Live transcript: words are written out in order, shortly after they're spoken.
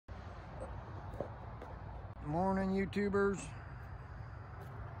Morning, YouTubers.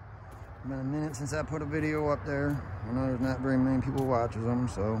 Been a minute since I put a video up there. I know there's not very many people watching them,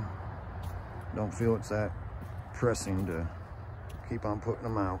 so don't feel it's that pressing to keep on putting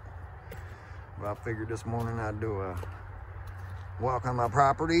them out. But I figured this morning I'd do a walk on my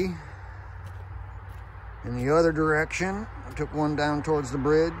property in the other direction. I took one down towards the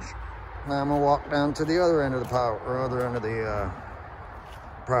bridge. Now I'm gonna walk down to the other end of the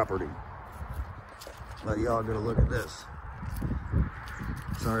property. Let y'all get a look at this.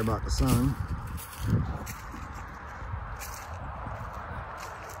 Sorry about the sun.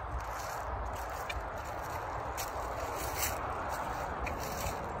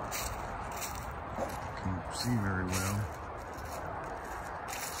 Can't see very well.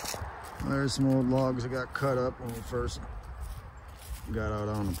 There's some old logs that got cut up when we first got out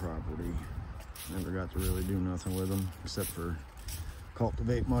on the property. Never got to really do nothing with them except for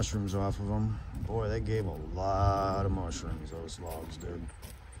cultivate mushrooms off of them. Boy, they gave a lot of mushrooms, those logs did.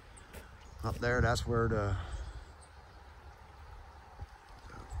 Up there, that's where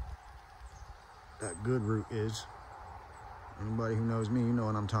that good root is. Anybody who knows me, you know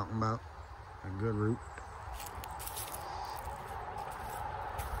what I'm talking about. A good root.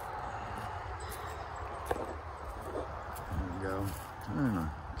 There we go. I'm trying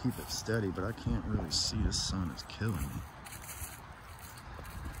to keep it steady, but I can't really see. The sun is killing me.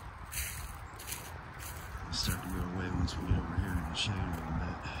 I'll start to go away once we get over here in the shade a little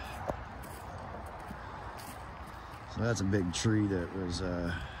bit. So that's a big tree that was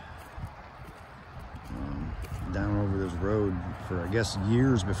down over this road for, I guess,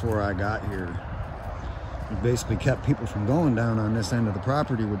 years before I got here. It basically kept people from going down on this end of the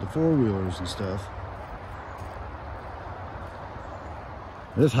property with the four-wheelers and stuff.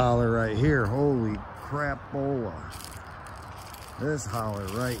 This holler right here, holy crapola. This holler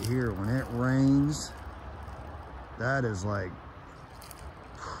right here, when it rains, that is like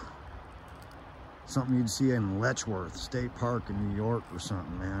something you'd see in Letchworth State Park in New York or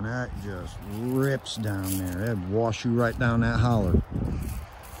something, man. That just rips down there. That'd wash you right down that holler.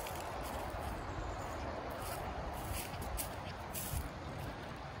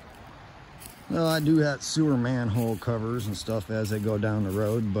 Well, I do have sewer manhole covers and stuff as they go down the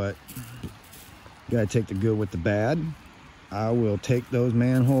road, but you gotta take the good with the bad. I will take those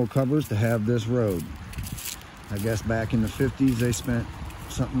manhole covers to have this road. I guess back in the 50s, they spent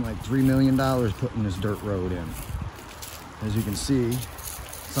something like $3 million putting this dirt road in. As you can see,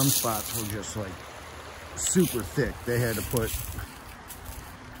 some spots were just like super thick. They had to put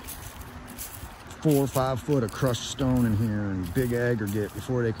 4 or 5 foot of crushed stone in here and big aggregate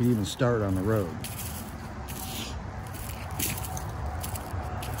before they could even start on the road.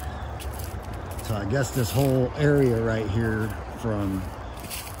 So I guess this whole area right here, from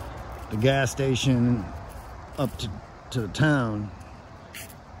the gas station up to the town,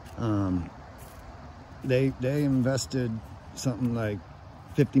 they invested something like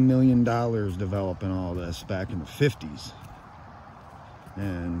 $50 million developing all this back in the 50s.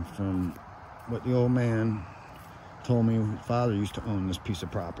 And from what the old man told me, his father used to own this piece of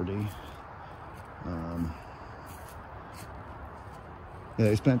property. Yeah,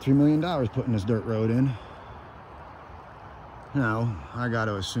 they spent $3 million putting this dirt road in. Now, I got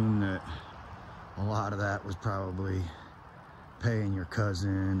to assume that a lot of that was probably paying your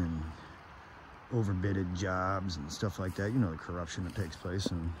cousin and overbidded jobs and stuff like that. You know, the corruption that takes place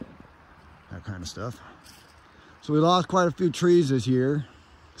and that kind of stuff. So we lost quite a few trees this year.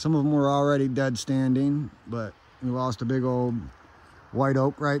 Some of them were already dead standing, but we lost a big old white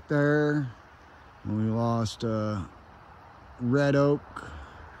oak right there. And we lost red oak.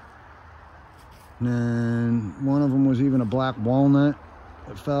 And then one of them was even a black walnut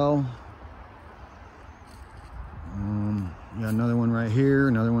that fell. Got another one right here,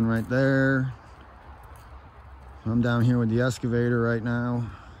 another one right there. I'm down here with the excavator right now,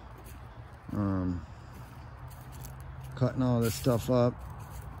 cutting all this stuff up,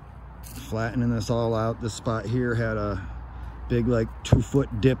 flattening this all out. This spot here had a big, like,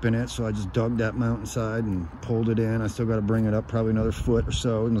 2-foot dip in it, so I just dug that mountainside and pulled it in. I still got to bring it up probably another foot or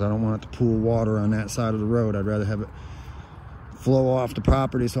so, because I don't want it to pool water on that side of the road. I'd rather have it flow off the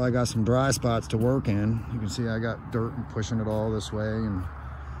property, so I got some dry spots to work in. You can see I got dirt and pushing it all this way and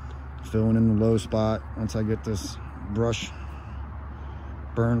filling in the low spot. Once I get this brush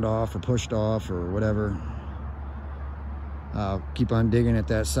burned off or pushed off or whatever, I'll keep on digging at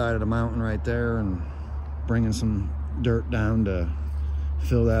that side of the mountain right there and bringing some dirt down to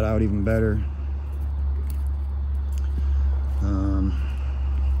fill that out even better.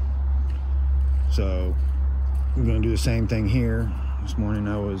 So we're going to do the same thing here. This morning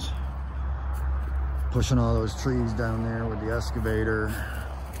I was pushing all those trees down there with the excavator,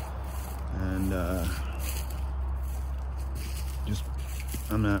 and just,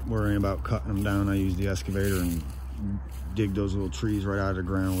 I'm not worrying about cutting them down. I use the excavator and dig those little trees right out of the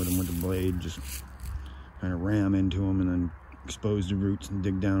ground with them with the blade, just kind of ram into them and then expose the roots and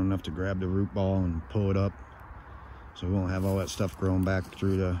dig down enough to grab the root ball and pull it up, so we won't have all that stuff growing back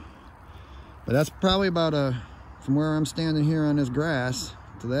through the, but that's probably about from where I'm standing here on this grass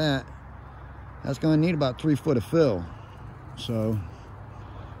to that's going to need about 3 foot of fill. So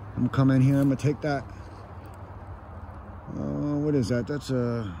I'm gonna come in here, I'm gonna take that, what is that? That's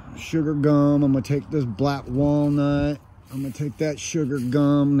a sugar gum. I'm gonna take this black walnut, I'm gonna take that sugar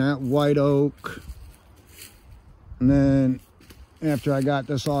gum, that white oak, and then after I got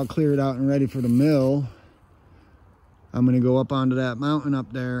this all cleared out and ready for the mill, I'm gonna go up onto that mountain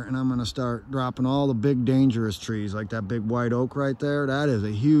up there, and I'm gonna start dropping all the big dangerous trees, like that big white oak right there. That is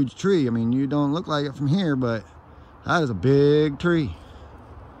a huge tree. I mean, you don't look like it from here, but that is a big tree.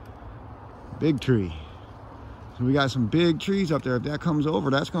 Big tree. So we got some big trees up there. If that comes over,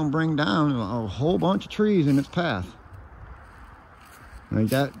 that's gonna bring down a whole bunch of trees in its path. Like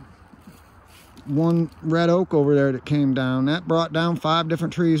that one red oak over there that came down, that brought down 5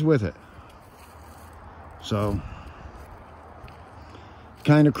 different trees with it. So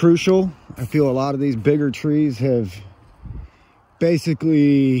kind of crucial. I feel a lot of these bigger trees have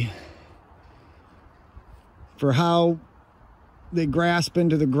basically, for how they grasp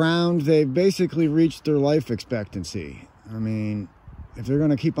into the ground, they've basically reached their life expectancy. I mean, if they're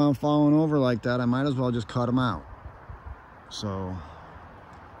going to keep on falling over like that, I might as well just cut them out. So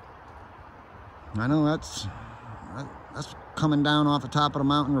I know that's coming down off the top of the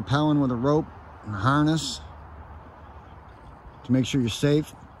mountain, rappelling with a rope and a harness to make sure you're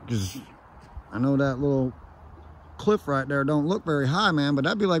safe, because I know that little cliff right there don't look very high, man, but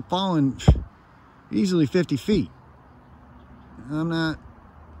that'd be like falling easily 50 feet. I'm not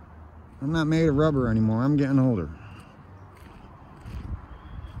made of rubber anymore. I'm getting older.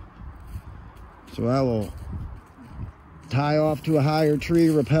 So I will tie off to a higher tree,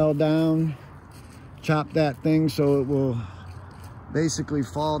 rappel down, chop that thing so it will basically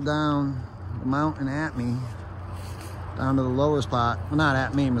fall down the mountain at me, down to the lower spot. Well, not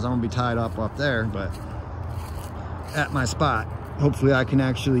at me, because I'm gonna be tied up there, but at my spot. Hopefully I can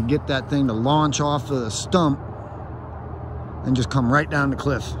actually get that thing to launch off of the stump and just come right down the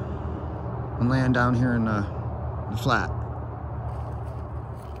cliff and land down here in the flat.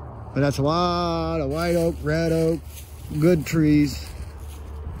 But that's a lot of white oak, red oak, good trees.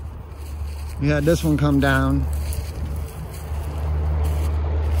 We had this one come down.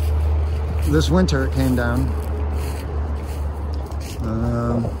 This winter it came down.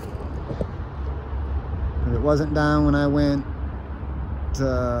 It wasn't down when I went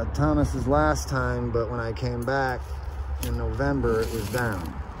to Thomas's last time, but when I came back in November, it was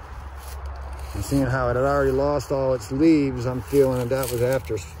down. And seeing how it had already lost all its leaves, I'm feeling that was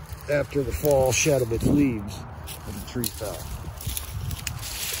after the fall shed of its leaves that the tree fell.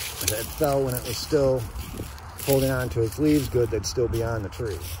 If it fell when it was still holding on to its leaves good, they'd still be on the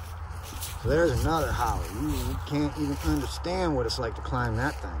tree. So there's another holly. You can't even understand what it's like to climb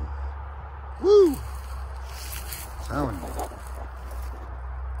that thing. Woo! I'm telling you.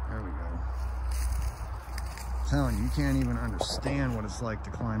 There we go. I'm telling you, you can't even understand what it's like to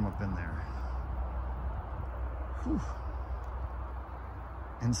climb up in there. Whew.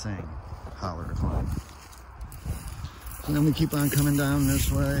 Insane holler to climb. So then we keep on coming down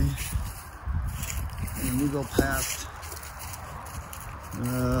this way, and we go past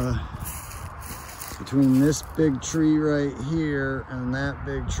between this big tree right here and that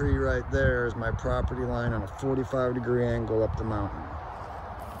big tree right there is my property line on a 45-degree angle up the mountain.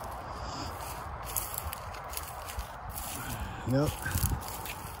 Yep.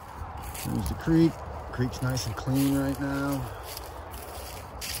 There's the creek. Creek's nice and clean right now.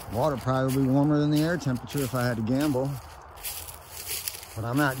 Water probably warmer than the air temperature if I had to gamble. But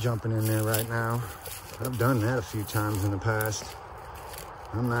I'm not jumping in there right now. I've done that a few times in the past.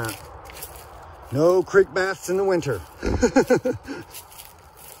 I'm not. No creek baths in the winter.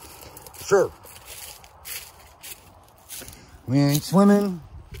 Sure. We ain't swimming.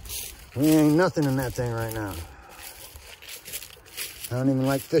 We ain't nothing in that thing right now. I don't even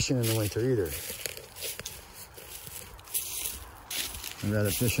like fishing in the winter either. I'd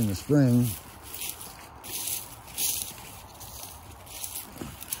rather fish in the spring.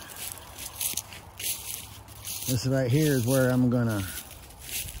 This right here is where I'm gonna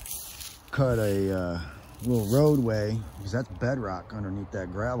cut a little roadway, because that's bedrock underneath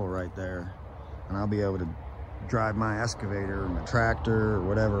that gravel right there, and I'll be able to drive my excavator or my tractor or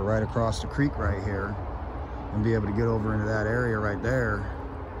whatever right across the creek right here and be able to get over into that area right there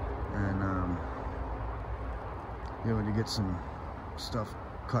and be able to get some stuff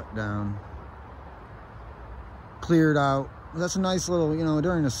cut down, cleared out. That's a nice little, you know,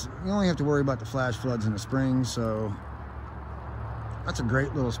 during this, you only have to worry about the flash floods in the spring, so that's a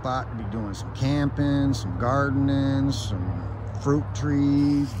great little spot to be doing some camping, some gardening, some fruit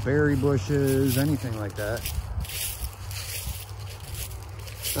trees, berry bushes, anything like that.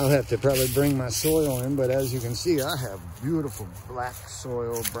 I'll have to probably bring my soil in, but as you can see, I have beautiful black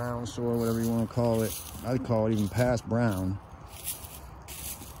soil, brown soil, whatever you want to call it. I'd call it even past brown.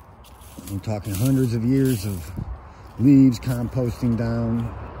 I'm talking hundreds of years of leaves composting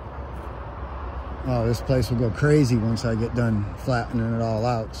down. Oh, this place will go crazy once I get done flattening it all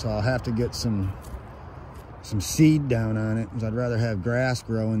out. So I'll have to get some seed down on it, because I'd rather have grass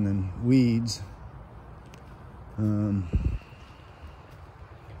growing than weeds.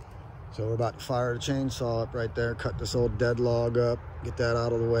 So we're about to fire the chainsaw up right there, cut this old dead log up, get that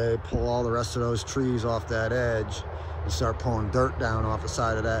out of the way, pull all the rest of those trees off that edge, and start pulling dirt down off the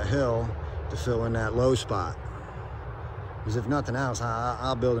side of that hill to fill in that low spot. Because if nothing else,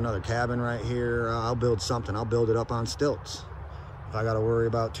 I'll build another cabin right here. I'll build something. I'll build it up on stilts. If I got to worry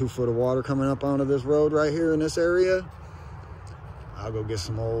about 2 foot of water coming up onto this road right here in this area, I'll go get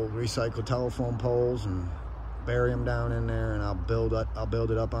some old recycled telephone poles and bury them down in there, and I'll build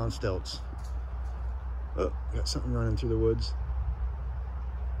it up on stilts. Oh, got something running through the woods.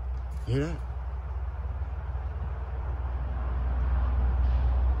 You hear that?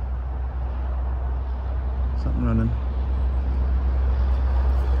 Something running.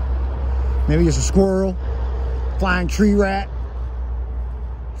 Maybe just a squirrel, flying tree rat.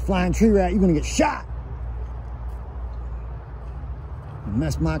 Flying tree rat, you're gonna get shot.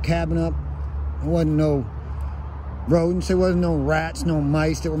 Messed my cabin up. There wasn't no rodents, there wasn't no rats, no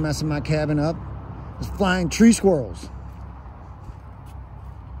mice that were messing my cabin up. It was flying tree squirrels.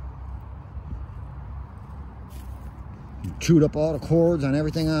 Chewed up all the cords on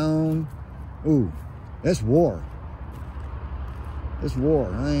everything I own. Ooh, that's war. It's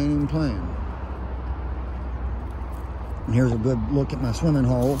war. I ain't even playing. And here's a good look at my swimming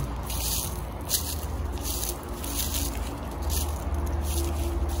hole.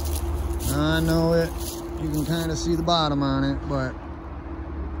 I know it. You can kind of see the bottom on it, but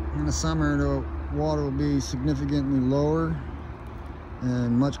in the summer the water will be significantly lower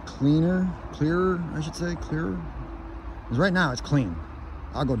and much clearer, I should say, clearer. Because right now it's clean.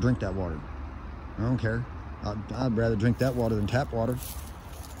 I'll go drink that water. I don't care. I'd rather drink that water than tap water.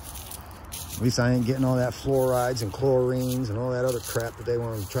 At least I ain't getting all that fluorides and chlorines and all that other crap that they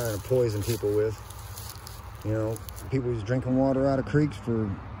want to try to poison people with. You know, people who's drinking water out of creeks for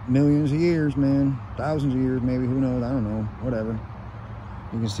millions of years, man. Thousands of years, maybe. Who knows? I don't know. Whatever.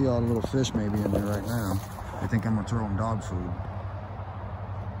 You can see all the little fish maybe in there right now. I think I'm going to throw them dog food.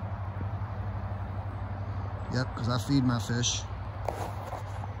 Yep, because I feed my fish.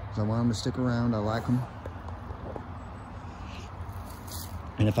 Because I want them to stick around. I like them.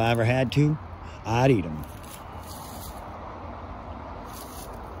 And if I ever had to, I'd eat them.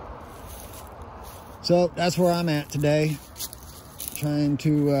 So that's where I'm at today. Trying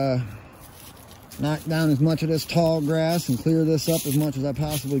to knock down as much of this tall grass and clear this up as much as I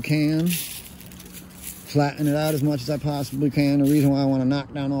possibly can. Flatten it out as much as I possibly can. The reason why I want to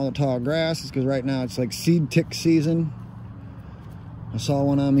knock down all the tall grass is because right now it's like seed tick season. I saw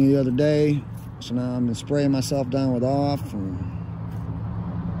one on me the other day, so now I'm spraying myself down with off. And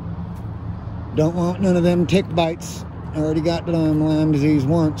don't want none of them tick bites. I already got Lyme disease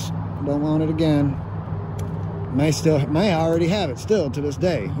once. Don't want it again. May already have it still to this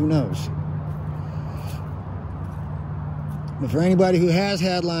day. Who knows? But for anybody who has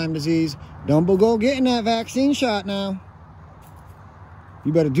had Lyme disease, don't go getting that vaccine shot now.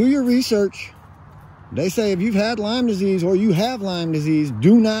 You better do your research. They say if you've had Lyme disease or you have Lyme disease,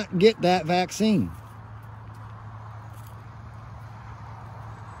 do not get that vaccine.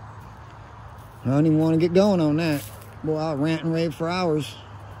 I don't even want to get going on that. Boy, I'll rant and rave for hours.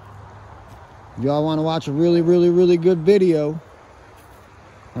 If y'all want to watch a really, really, really good video,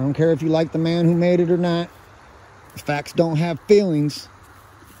 I don't care if you like the man who made it or not. Facts don't have feelings.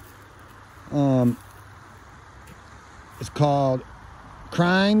 It's called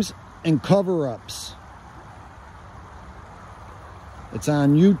Crimes and Cover-Ups. It's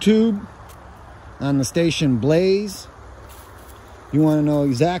on YouTube, on the station Blaze. You want to know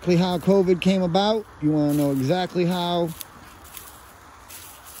exactly how COVID came about? You want to know exactly how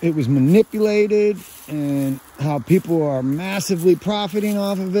it was manipulated and how people are massively profiting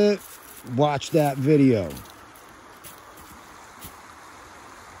off of it? Watch that video.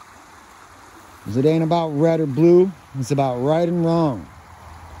 Because it ain't about red or blue. It's about right and wrong.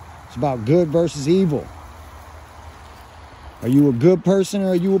 It's about good versus evil. Are you a good person or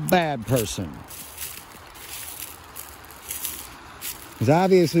are you a bad person? Because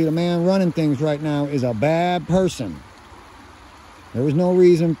obviously the man running things right now is a bad person. There was no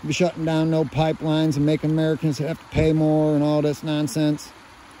reason for shutting down no pipelines and making Americans have to pay more and all this nonsense.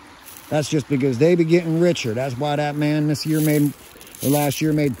 That's just because they be getting richer. That's why that man last year made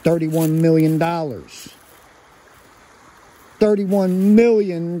 $31 million. $31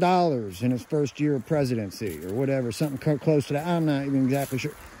 million in his first year of presidency or whatever, something close to that. I'm not even exactly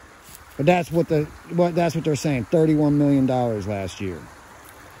sure. But that's what they're saying, $31 million last year.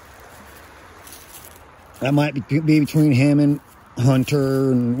 That might be between him and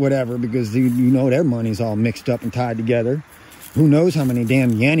Hunter and whatever, because you know their money's all mixed up and tied together. Who knows how many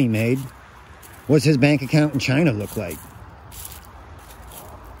damn yen he made? What's his bank account in China look like?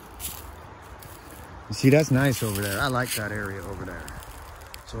 See, that's nice over there. I like that area over there.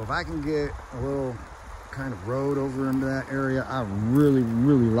 So if I can get a little kind of road over into that area, I really,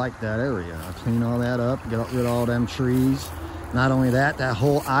 really like that area. I'll clean all that up, get rid of all them trees. Not only that, that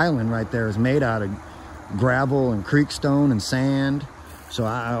whole island right there is made out of gravel and creek stone and sand. So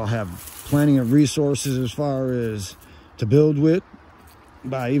I'll have plenty of resources as far as to build with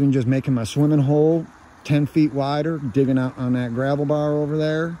by even just making my swimming hole 10 feet wider, digging out on that gravel bar over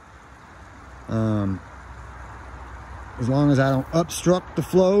there. As long as I don't obstruct the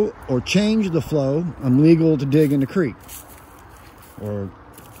flow or change the flow, I'm legal to dig in the creek or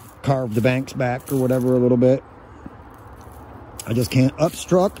carve the banks back or whatever a little bit. I just can't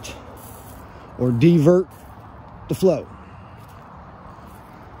obstruct or divert the flow.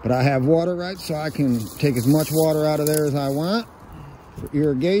 But I have water rights, so I can take as much water out of there as I want for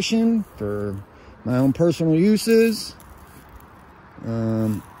irrigation, for my own personal uses.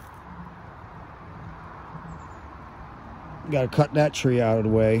 Got to cut that tree out of the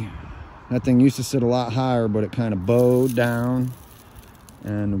way. That thing used to sit a lot higher, but it kind of bowed down,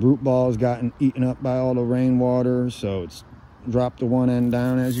 and the root ball's gotten eaten up by all the rainwater, so it's dropped the one end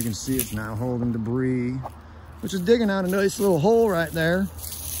down. As you can see, it's now holding debris, which is digging out a nice little hole right there.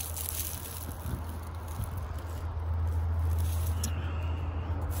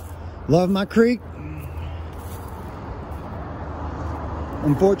 Love my creek.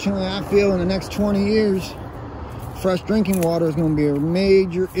 Unfortunately, I feel in the next 20 years, fresh drinking water is going to be a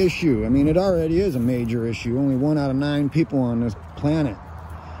major issue. I mean, it already is a major issue. Only 1 out of 9 people on this planet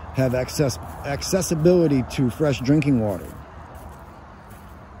have accessibility to fresh drinking water.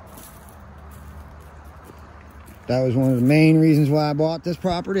 That was one of the main reasons why I bought this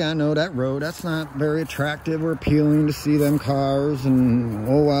property. I know that road, that's not very attractive or appealing to see them cars. And,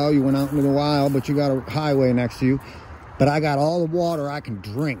 oh, well, you went out into the wild, but you got a highway next to you. But I got all the water I can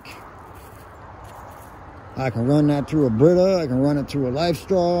drink. I can run that through a Brita. I can run it through a Life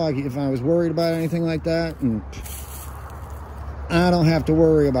Straw if I was worried about anything like that. And I don't have to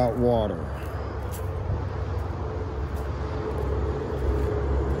worry about water.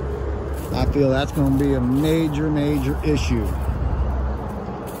 I feel that's going to be a major, major issue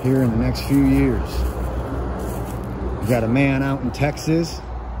here in the next few years. You got a man out in Texas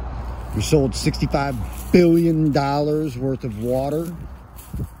who sold $65 billion worth of water.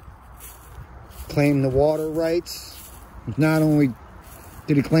 Claimed the water rights. Not only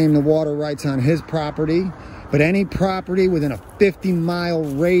did he claim the water rights on his property, but any property within a 50-mile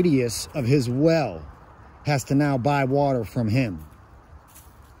radius of his well has to now buy water from him.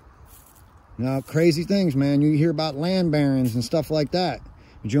 Now, crazy things, man. You hear about land barons and stuff like that,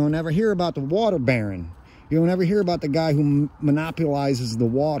 but you don't ever hear about the water baron. You don't ever hear about the guy who monopolizes the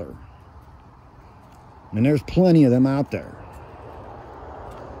water. And there's plenty of them out there.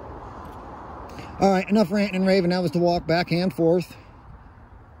 All right, enough ranting and raving. That was the walk back and forth.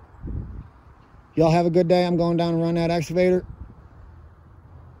 Y'all have a good day. I'm going down and run that excavator.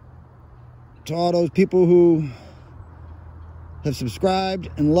 To all those people who have subscribed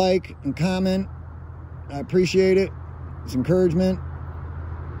and like and comment, I appreciate it. It's encouragement.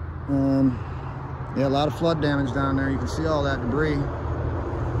 Yeah, a lot of flood damage down there. You can see all that debris.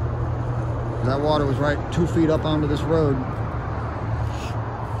 That water was right 2 feet up onto this road.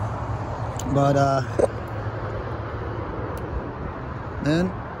 But, man,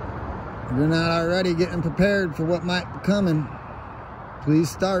 if you're not already getting prepared for what might be coming, please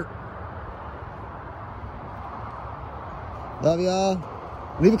start. Love y'all.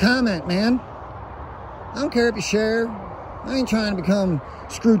 Leave a comment, man. I don't care if you share. I ain't trying to become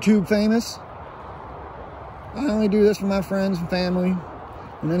ScrewTube famous. I only do this for my friends and family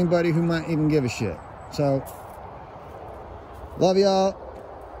and anybody who might even give a shit. So, love y'all.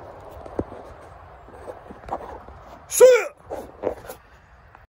 See ya!